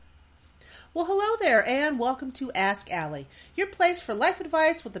Well, hello there, and welcome to Ask Allie, your place for life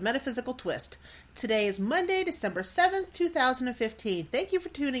advice with a metaphysical twist. Today is Monday, December 7th, 2015. Thank you for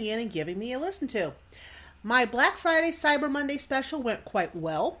tuning in and giving me a listen to. My Black Friday Cyber Monday special went quite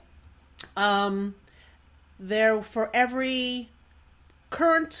well. For every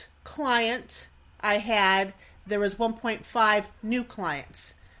current client I had, there was 1.5 new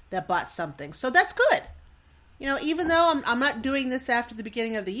clients that bought something. So that's good. You know, even though I'm not doing this after the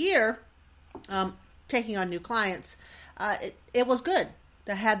beginning of the year, taking on new clients, it was good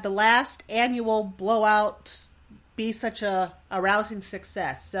to have the last annual blowout be such a rousing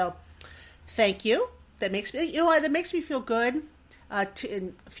success. So thank you. That makes me, that makes me feel good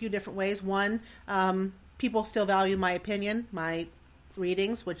in a few different ways. One, people still value my opinion, my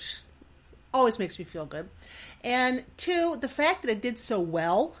readings, which always makes me feel good. And two, the fact that it did so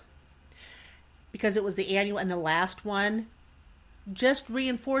well, because it was the annual and the last one, just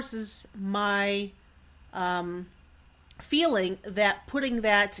reinforces my feeling that putting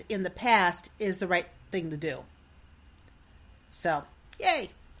that in the past is the right thing to do. So,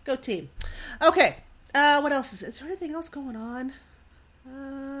 yay, go team. Okay, what else is there anything else going on?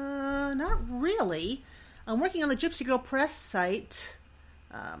 Not really. I'm working on the Gypsy Girl Press site.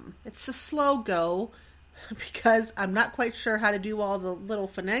 It's a slow go because I'm not quite sure how to do all the little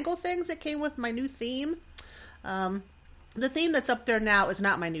finagle things that came with my new theme. The theme that's up there now is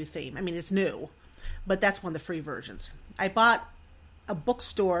not my new theme. I mean, it's new, but that's one of the free versions. I bought a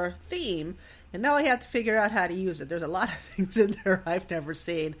bookstore theme, and now I have to figure out how to use it. There's a lot of things in there I've never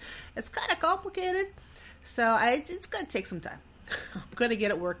seen. It's kind of complicated, so it's going to take some time. I'm going to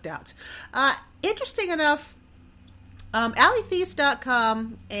get it worked out. Interesting enough,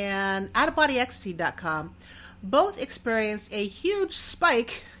 AllieThies.com and OutOfBodyEcstasy.com both experienced a huge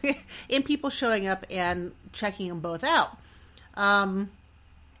spike in people showing up and checking them both out.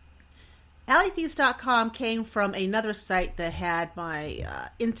 AllieThies.com came from another site that had my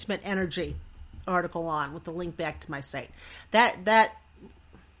Intimate Energy article on with the link back to my site. That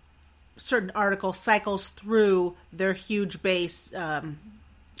certain article cycles through their huge base,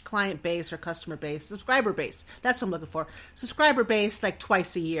 client base or customer base, subscriber base. That's what I'm looking for. Subscriber base like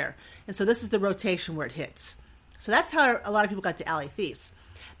twice a year. And so this is the rotation where it hits. So that's how a lot of people got to Allie Thies.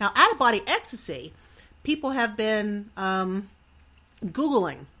 Now, Out of Body Ecstasy, people have been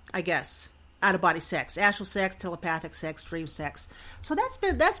Googling, I guess, out of body sex, astral sex, telepathic sex, dream sex. So that's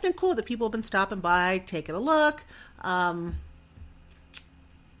been cool that people have been stopping by, taking a look. I've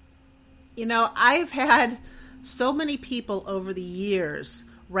had so many people over the years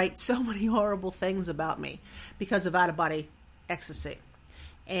write so many horrible things about me because of Out of Body Ecstasy.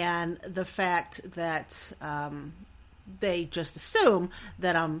 And the fact that they just assume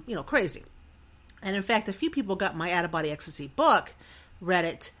that I'm, crazy. And in fact, a few people got my Out of Body Ecstasy book, read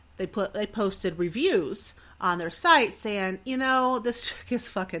it. They posted reviews on their site saying, this chick is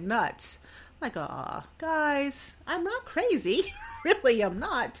fucking nuts. I'm like, aw, guys, I'm not crazy. Really, I'm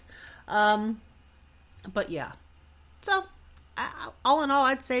not. But yeah. So, all in all,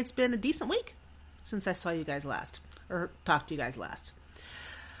 I'd say it's been a decent week since I saw you guys last, or talked to you guys last.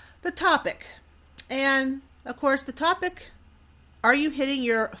 The topic. And, of course, the topic, are you hitting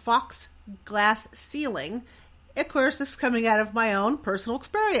your Fox glass ceiling? Of course, this is coming out of my own personal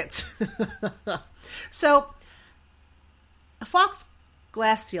experience. So, a Fox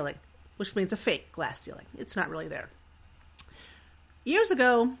glass ceiling, which means a fake glass ceiling. It's not really there. 2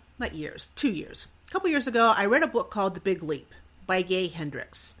 years, a couple years ago, I read a book called The Big Leap by Gay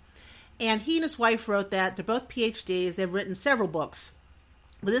Hendricks. And he and his wife wrote that. They're both PhDs. They've written several books.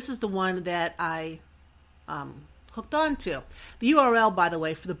 But this is the one that I hooked on to. The URL, by the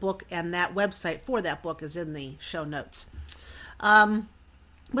way, for the book and that website for that book is in the show notes.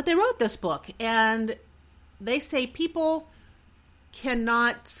 But they wrote this book, and they say people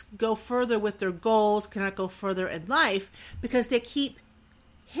cannot go further with their goals, cannot go further in life, because they keep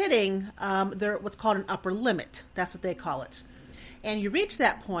hitting their what's called an upper limit. That's what they call it. And you reach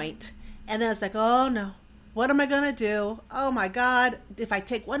that point, and then it's like, oh no, what am I going to do? Oh my God, if I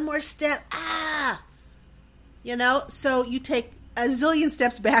take one more step, so you take a zillion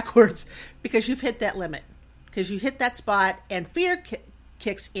steps backwards because you've hit that limit, because you hit that spot and fear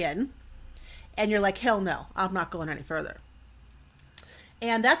kicks in and you're like, hell no, I'm not going any further.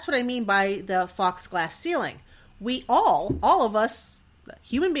 And that's what I mean by the Fox glass ceiling. We all of us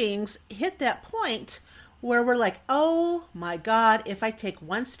human beings hit that point where we're like, oh my God, if I take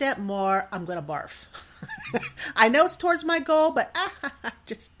one step more, I'm going to barf. I know it's towards my goal, but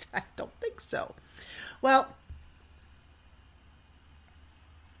I don't think so. Well,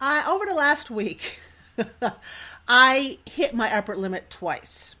 over the last week, I hit my upper limit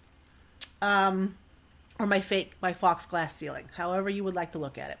twice. or my Fox glass ceiling, however you would like to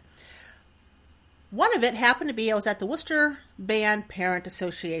look at it. One of it happened to be I was at the Worcester Band Parent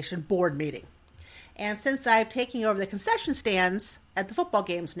Association board meeting. And since I'm taking over the concession stands at the football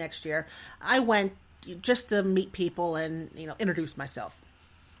games next year, I went just to meet people and, introduce myself.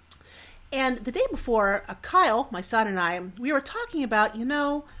 And the day before, Kyle, my son, and I, we were talking about,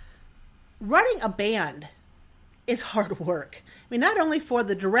 running a band is hard work. I mean, not only for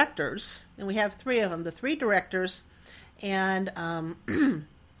the directors, and we have 3 of them, the 3 directors, and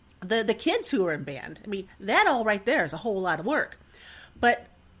the kids who are in band. I mean, that all right there is a whole lot of work. But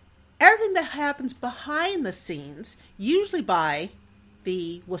everything that happens behind the scenes, usually by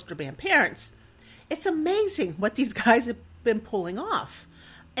the Worcester Band parents, it's amazing what these guys have been pulling off.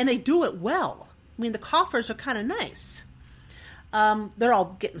 And they do it well. I mean, the coffers are kind of nice. They're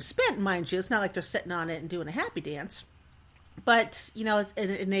all getting spent, mind you. It's not like they're sitting on it and doing a happy dance. But, it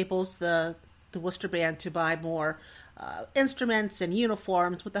enables the Worcester Band to buy more instruments and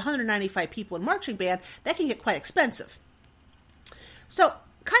uniforms. With 195 people in marching band, that can get quite expensive. So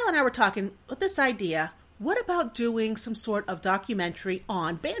Kyle and I were talking with this idea, what about doing some sort of documentary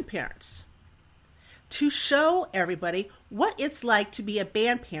on band parents? To show everybody what it's like to be a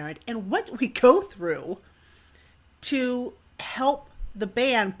band parent and what we go through to help the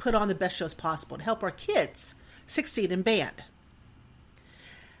band put on the best shows possible, to help our kids succeed in band.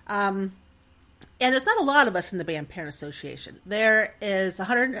 And there's not a lot of us in the Band Parent Association. There is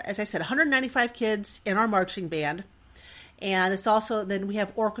 195 kids in our marching band. And it's also, then we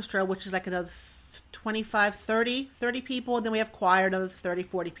have orchestra, which is like another 25, 30 people. And then we have choir, another 30,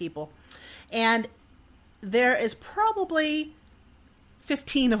 40 people. And there is probably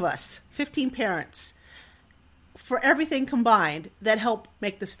 15 of us, 15 parents, for everything combined that help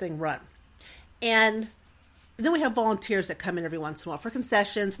make this thing run. And then we have volunteers that come in every once in a while for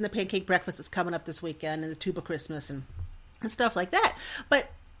concessions and the pancake breakfast that's coming up this weekend and the tuba Christmas and stuff like that. But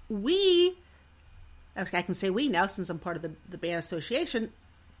I can say we now, since I'm part of the band association,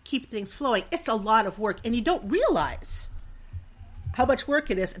 keep things flowing. It's a lot of work, and you don't realize how much work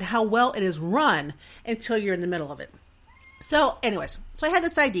it is and how well it is run until you're in the middle of it. So anyways, I had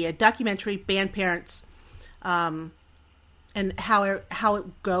this idea, documentary, band parents, and how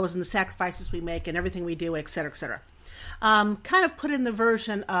it goes and the sacrifices we make and everything we do, et cetera, et cetera. Kind of put in the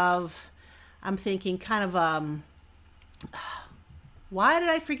version of, I'm thinking why did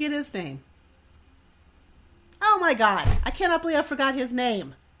I forget his name? Oh my God, I cannot believe I forgot his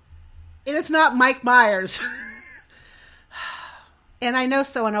name. It is not Mike Myers. And I know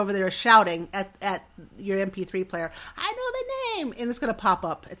someone over there is shouting at your MP3 player, I know the name! And it's going to pop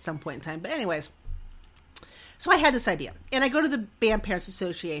up at some point in time. But anyways, so I had this idea. And I go to the Band Parents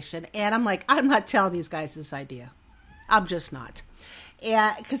Association, and I'm like, I'm not telling these guys this idea. I'm just not.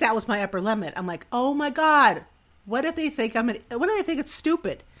 And because that was my upper limit. I'm like, oh my God, what if they think what if they think it's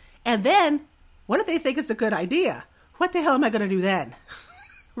stupid? And then, what if they think it's a good idea? What the hell am I going to do then?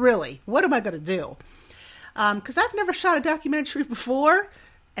 Really, what am I going to do? Because I've never shot a documentary before,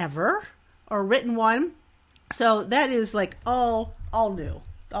 ever, or written one. So that is like all new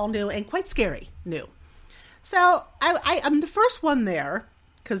and quite scary new. So I'm the first one there,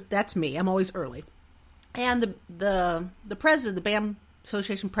 because that's me. I'm always early. And the president, the Band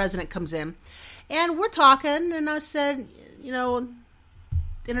Association president comes in, and we're talking, and I said,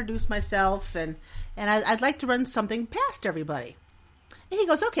 introduce myself, and I'd like to run something past everybody. And he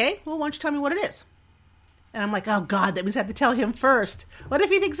goes, okay, well, why don't you tell me what it is? And I'm like, oh God, that means I have to tell him first. What if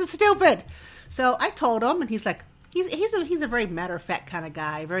he thinks it's stupid? So I told him, and he's like, he's a very matter-of-fact kind of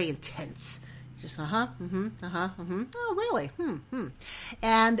guy, very intense. Just, oh, really?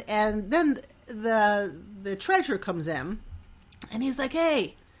 And then the treasurer comes in, and he's like,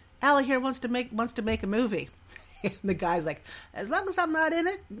 hey, Allie here wants to make a movie. And the guy's like, as long as I'm not in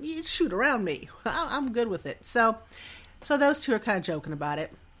it, you shoot around me. I'm good with it. So those two are kind of joking about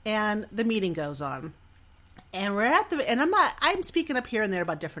it, and the meeting goes on. And we're I'm speaking up here and there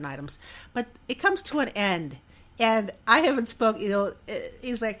about different items, but it comes to an end. And I haven't spoke,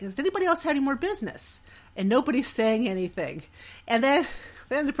 he's like, does anybody else have any more business? And nobody's saying anything. And then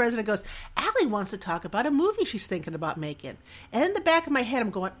the president goes, Allie wants to talk about a movie she's thinking about making. And in the back of my head, I'm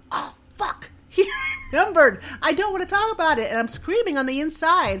going, oh, fuck. He remembered. I don't want to talk about it. And I'm screaming on the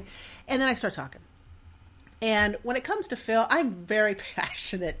inside. And then I start talking. And when it comes to film, I'm very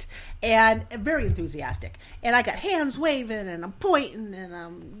passionate and very enthusiastic. And I got hands waving, and I'm pointing,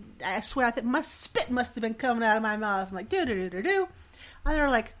 and I swear I think my spit must have been coming out of my mouth. I'm like, do-do-do-do-do. And they're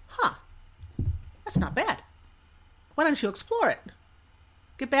like, that's not bad. Why don't you explore it?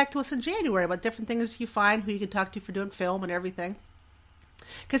 Get back to us in January about different things you find, who you can talk to for doing film and everything.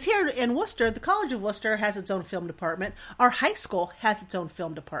 Because here in Worcester, the College of Worcester has its own film department. Our high school has its own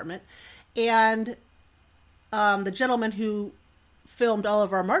film department. And the gentleman who filmed all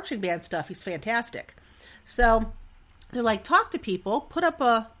of our marching band stuff, he's fantastic. So they're like, talk to people,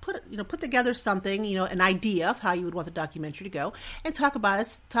 put together something, an idea of how you would want the documentary to go, and talk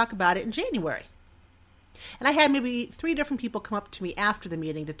about it in January. And I had maybe 3 different people come up to me after the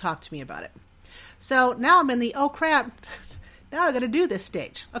meeting to talk to me about it. So now I'm in the, oh crap, now I got to do this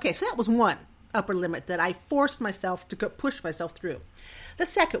stage. Okay, so that was one upper limit that I forced myself to push myself through. The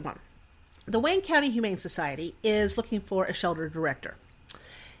second one, the Wayne County Humane Society is looking for a shelter director.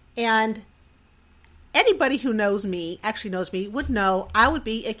 And anybody who actually knows me, would know I would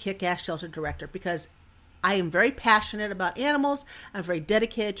be a kick-ass shelter director because I am very passionate about animals. I'm very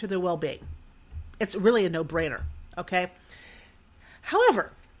dedicated to their well-being. It's really a no-brainer, okay?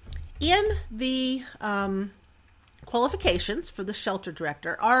 However, in the qualifications for the shelter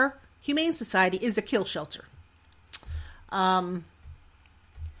director, our Humane Society is a kill shelter.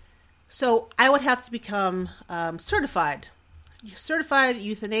 So I would have to become certified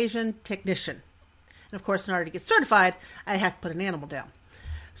euthanasian technician. And of course, in order to get certified, I have to put an animal down.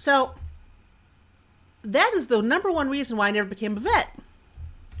 So that is the number one reason why I never became a vet.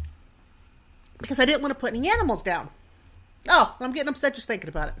 Because I didn't want to put any animals down. Oh, I'm getting upset just thinking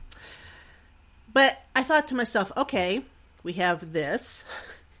about it. But I thought to myself, okay, we have this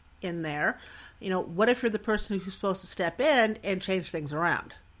in there. What if you're the person who's supposed to step in and change things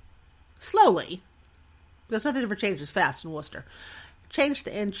around? Slowly. Because nothing ever changes fast in Worcester. Change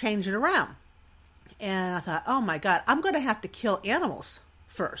it around. And I thought, oh my God, I'm going to have to kill animals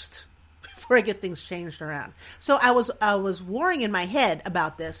first before I get things changed around. So I was warring in my head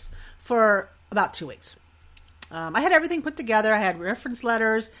about this for about 2 weeks. I had everything put together. I had reference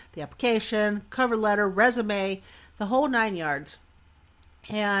letters, the application, cover letter, resume, the whole 9 yards.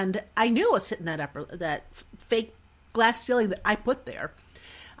 And I knew I was hitting that fake glass ceiling that I put there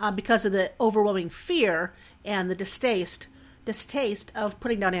because of the overwhelming fear and the distaste of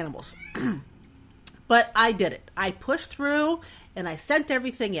putting down animals. But I did it. I pushed through and I sent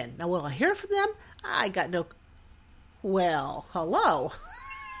everything in. Now, will I hear from them? I got no... Well, hello.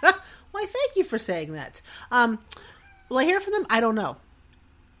 Why, thank you for saying that. Will I hear from them? I don't know.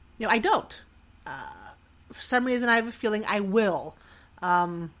 I don't. For some reason, I have a feeling I will.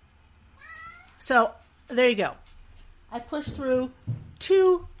 So, there you go. I pushed through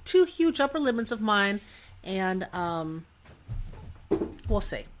two huge upper limits of mine, and we'll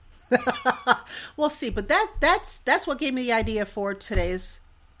see. We'll see. But that's what gave me the idea for today's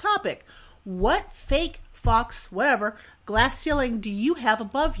topic. What fake fox, whatever, glass ceiling do you have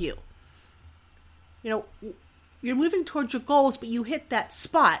above you? You're moving towards your goals, but you hit that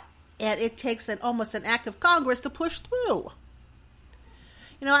spot, and it takes almost an act of Congress to push through.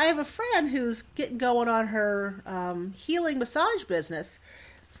 I have a friend who's getting going on her healing massage business,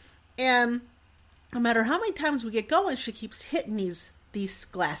 and no matter how many times we get going, she keeps hitting these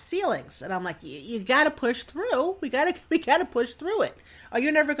glass ceilings, and I'm like, you got to push through. We got to push through it, or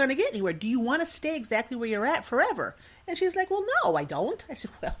you're never going to get anywhere. Do you want to stay exactly where you're at forever? And she's like, well, no, I don't. I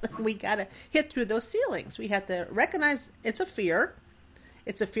said, well, then we got to hit through those ceilings. We have to recognize it's a fear.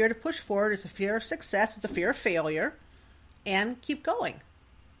 It's a fear to push forward. It's a fear of success. It's a fear of failure, and keep going.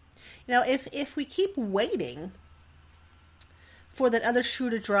 If we keep waiting for that other shoe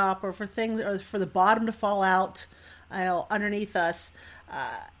to drop, or for the bottom to fall out, underneath us,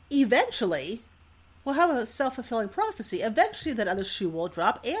 eventually we'll have a self-fulfilling prophecy. Eventually that other shoe will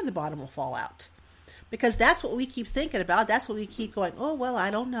drop and the bottom will fall out. Because that's what we keep thinking about. That's what we keep going, oh, well, I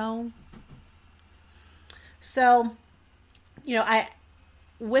don't know. So,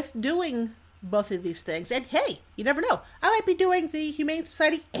 with doing both of these things, and hey, you never know, I might be doing the Humane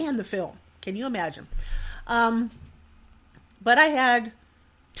Society and the film. Can you imagine? But I had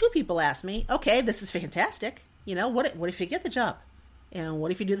 2 people ask me, okay, this is fantastic. What if you get the job? And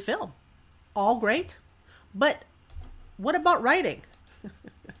what if you do the film? All great. But what about writing?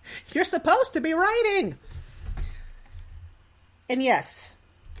 You're supposed to be writing. And yes,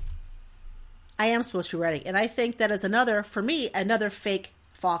 I am supposed to be writing. And I think that is another fake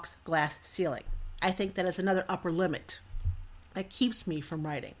fox glass ceiling. I think that is another upper limit that keeps me from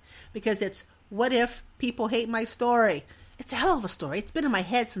writing. Because it's, what if people hate my story? It's a hell of a story. It's been in my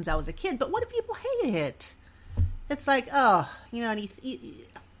head since I was a kid. But what if people hate it? It's like, oh, and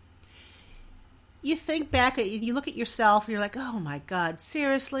you think back, you look at yourself, and you're like, oh my God,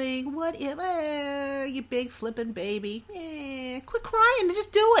 seriously? What if, you big flippin' baby? Quit crying and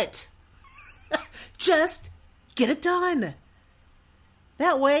just do it. Just get it done.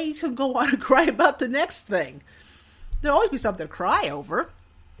 That way you can go on and cry about the next thing. There'll always be something to cry over.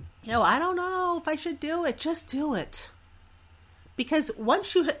 I don't know if I should do it. Just do it. Because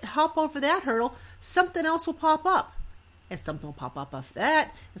once you hop over that hurdle, something else will pop up. And something will pop up after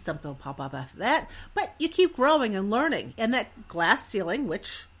that, and something will pop up after that. But you keep growing and learning. And that glass ceiling,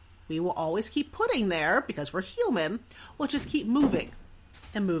 which we will always keep putting there because we're human, will just keep moving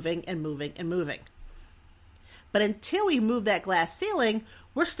and moving and moving and moving. But until we move that glass ceiling,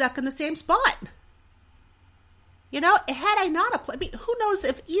 we're stuck in the same spot. Had I not applied, who knows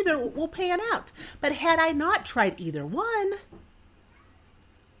if either will pan out. But had I not tried either one,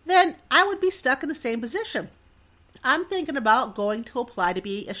 then I would be stuck in the same position. I'm thinking about going to apply to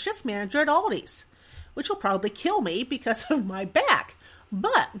be a shift manager at Aldi's, which will probably kill me because of my back.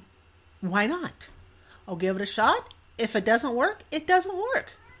 But why not? I'll give it a shot. If it doesn't work, it doesn't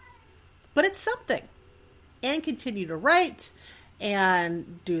work. But it's something. And continue to write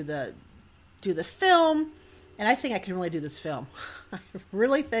and do the film. And I think I can really do this film. I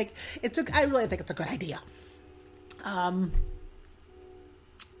really think it's a good idea. But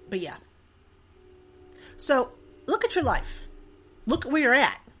yeah. So look at your life. Look at where you're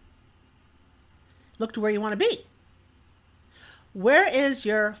at. Look to where you want to be. Where is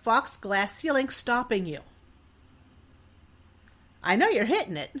your Fox glass ceiling stopping you? I know you're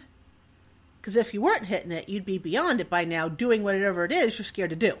hitting it. Because if you weren't hitting it, you'd be beyond it by now, doing whatever it is you're scared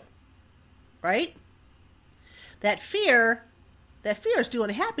to do. Right? That fear is doing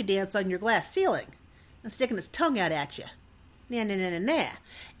a happy dance on your glass ceiling and sticking its tongue out at you. Nah, nah, nah, nah, nah.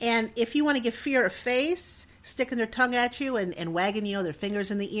 And if you want to give fear a face, sticking their tongue at you and wagging, their fingers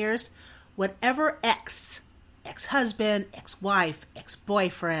in the ears, whatever ex-husband, ex-wife,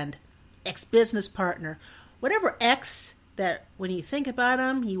 ex-boyfriend, ex-business partner, whatever ex that when you think about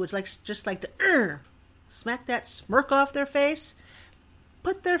them, you would just like to smack that smirk off their face,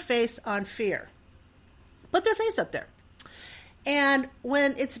 put their face on fear. Put their face up there. And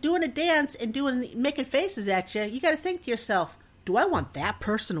when it's doing a dance and making faces at you, you got to think to yourself, do I want that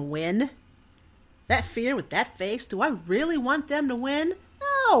person to win? That fear with that face, do I really want them to win?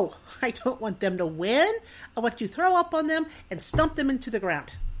 No, I don't want them to win. I want you to throw up on them and stump them into the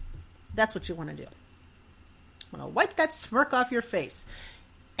ground. That's what you want to do. I want to wipe that smirk off your face.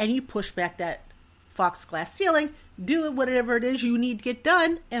 And you push back that Fox glass ceiling, do whatever it is you need to get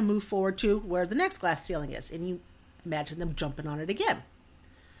done, and move forward to where the next glass ceiling is. And you imagine them jumping on it again.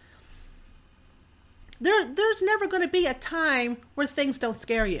 There's never going to be a time where things don't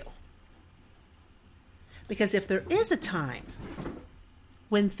scare you. Because if there is a time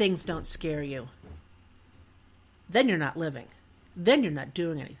when things don't scare you, then you're not living. Then you're not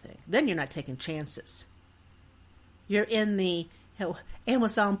doing anything. Then you're not taking chances. You're in the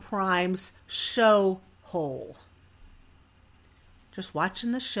Amazon Prime's show hole. Just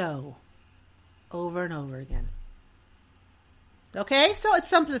watching the show over and over again. Okay, so it's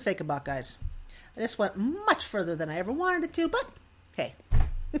something to think about, guys. This went much further than I ever wanted it to, but hey,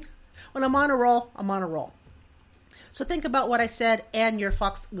 when I'm on a roll, I'm on a roll. So think about what I said and your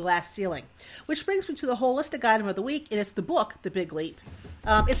Fox glass ceiling. Which brings me to the holistic item of the week, and it's the book, The Big Leap.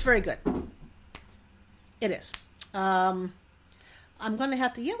 It's very good. It is. I'm going to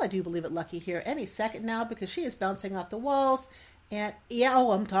have to yell, I do believe it, Lucky, here any second now, because she is bouncing off the walls. And,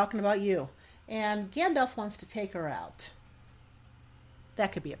 I'm talking about you. And Gandalf wants to take her out.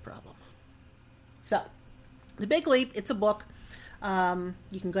 That could be a problem. So, The Big Leap, it's a book.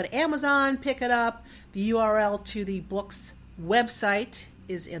 You can go to Amazon, pick it up. The URL to the book's website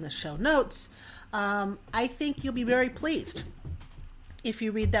is in the show notes. I think you'll be very pleased if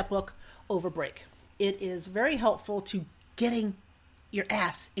you read that book over break. It is very helpful to getting your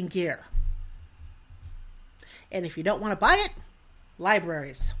ass in gear. And if you don't want to buy it,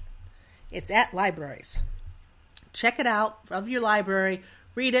 libraries. It's at libraries. Check it out of your library,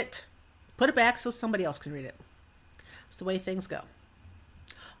 read it, put it back so somebody else can read it. It's the way things go.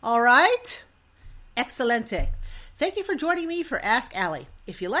 All right. Excelente. Thank you for joining me for Ask Allie.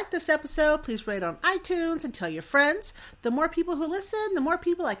 If you like this episode, please rate on iTunes and tell your friends. The more people who listen, the more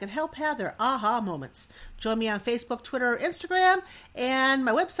people I can help have their aha moments. Join me on Facebook, Twitter, or Instagram, and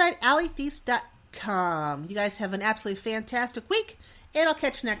my website, alliethies.com. You guys have an absolutely fantastic week, and I'll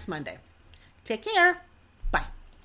catch you next Monday. Take care.